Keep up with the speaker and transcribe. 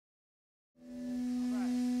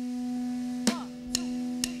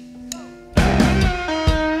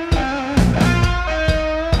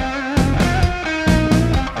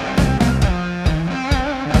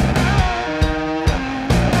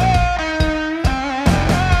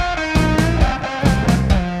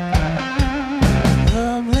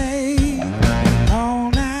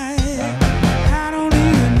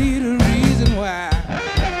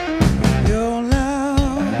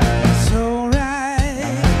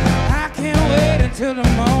till the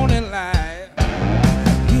morning light.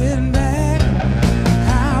 Getting back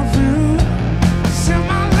how through. Send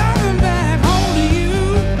my loving back home to you.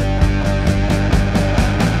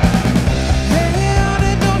 Hey,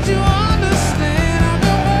 honey, don't you understand? I've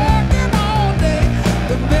been working all day,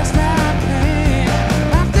 the best I can.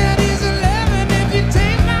 After these 11, if you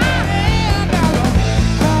take my hand, I'm a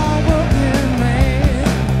hard-working man.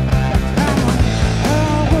 I'm a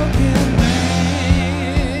hard-working man.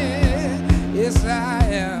 Yes, I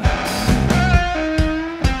am.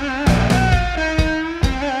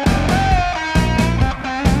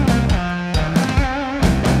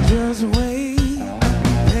 Just wait,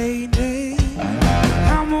 payday.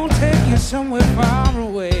 I'm gonna take you somewhere far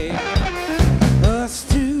away.